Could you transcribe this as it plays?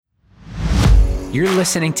You're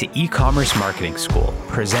listening to E-Commerce Marketing School,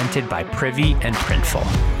 presented by Privy and Printful.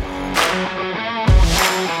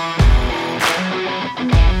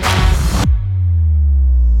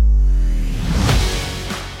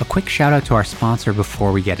 A quick shout out to our sponsor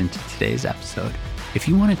before we get into today's episode. If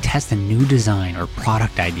you want to test a new design or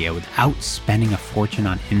product idea without spending a fortune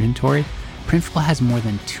on inventory, Printful has more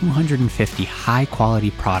than 250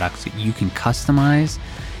 high-quality products that you can customize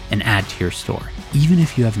and add to your store, even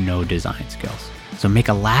if you have no design skills. So make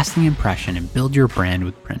a lasting impression and build your brand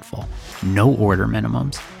with Printful. No order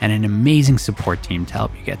minimums and an amazing support team to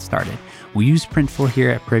help you get started. We use Printful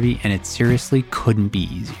here at Privy and it seriously couldn't be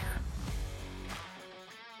easier.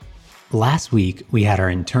 Last week, we had our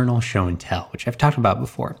internal show and tell, which I've talked about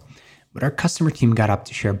before, but our customer team got up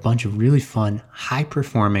to share a bunch of really fun,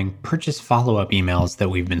 high-performing purchase follow-up emails that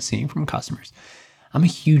we've been seeing from customers. I'm a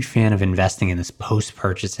huge fan of investing in this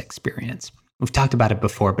post-purchase experience. We've talked about it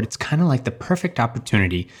before, but it's kind of like the perfect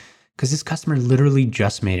opportunity because this customer literally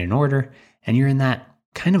just made an order and you're in that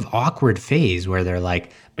kind of awkward phase where they're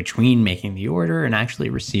like between making the order and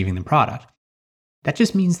actually receiving the product. That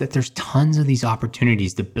just means that there's tons of these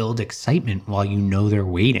opportunities to build excitement while you know they're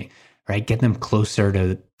waiting, right? Get them closer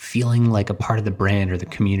to feeling like a part of the brand or the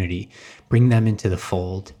community, bring them into the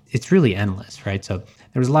fold. It's really endless, right? So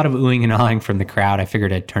there was a lot of oohing and ahhing from the crowd. I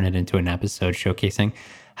figured I'd turn it into an episode showcasing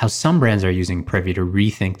how some brands are using Privy to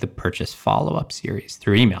rethink the purchase follow-up series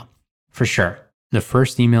through email. For sure, the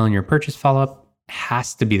first email in your purchase follow-up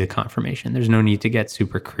has to be the confirmation. There's no need to get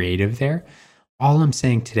super creative there. All I'm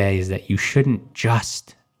saying today is that you shouldn't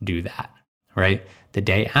just do that, right? The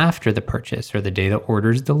day after the purchase or the day the order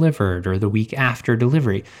is delivered or the week after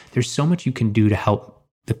delivery, there's so much you can do to help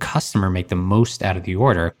the customer make the most out of the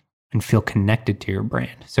order and feel connected to your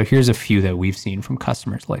brand. So here's a few that we've seen from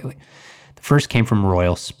customers lately. The first came from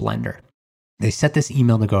Royal Splendor. They set this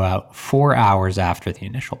email to go out 4 hours after the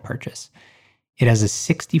initial purchase. It has a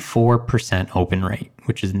 64% open rate,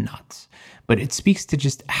 which is nuts. But it speaks to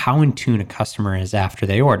just how in tune a customer is after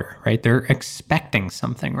they order, right? They're expecting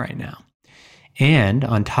something right now. And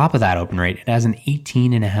on top of that open rate, it has an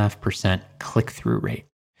 18.5% click-through rate.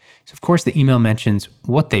 So of course, the email mentions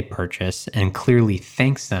what they purchase and clearly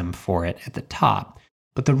thanks them for it at the top.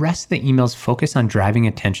 But the rest of the emails focus on driving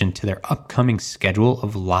attention to their upcoming schedule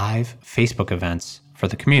of live Facebook events for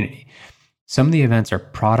the community. Some of the events are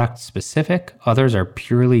product specific, others are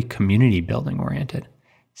purely community building oriented.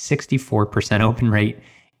 64% open rate,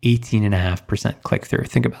 18.5% click through.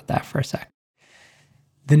 Think about that for a sec.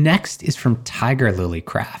 The next is from Tiger Lily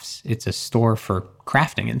Crafts. It's a store for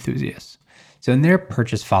crafting enthusiasts. So in their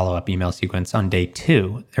purchase follow-up email sequence on day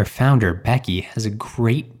 2, their founder, Becky, has a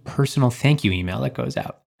great personal thank you email that goes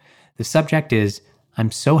out. The subject is,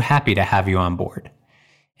 "I'm so happy to have you on board."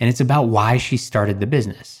 And it's about why she started the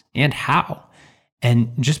business and how.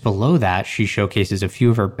 And just below that, she showcases a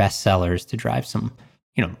few of her best sellers to drive some,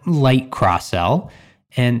 light cross-sell.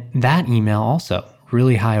 And that email also,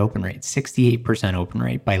 really high open rate, 68% open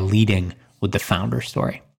rate by leading with the founder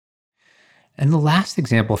story. And the last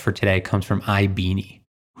example for today comes from iBeanie,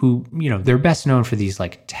 who, they're best known for these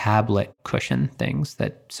like tablet cushion things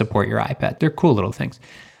that support your iPad. They're cool little things.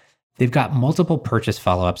 They've got multiple purchase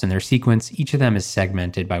follow-ups in their sequence. Each of them is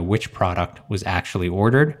segmented by which product was actually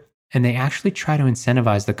ordered. And they actually try to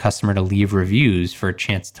incentivize the customer to leave reviews for a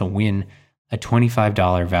chance to win a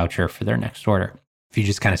 $25 voucher for their next order. If you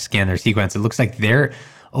just kind of scan their sequence, it looks like their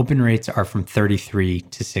open rates are from 33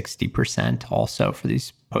 to 60% also for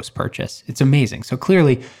these post-purchase. It's amazing. So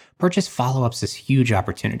clearly, purchase follow-ups is a huge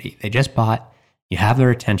opportunity. They just bought, you have their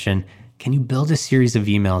attention. Can you build a series of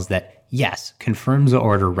emails that, yes, confirms the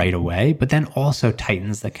order right away, but then also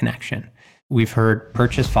tightens the connection? We've heard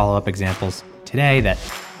purchase follow-up examples today that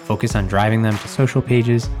focus on driving them to social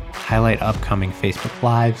pages, highlight upcoming Facebook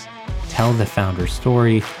Lives, tell the founder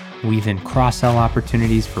story, weave in cross-sell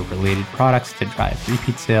opportunities for related products to drive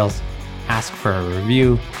repeat sales, ask for a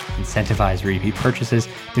review, incentivize repeat purchases.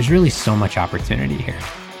 There's really so much opportunity here.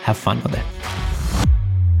 Have fun with it.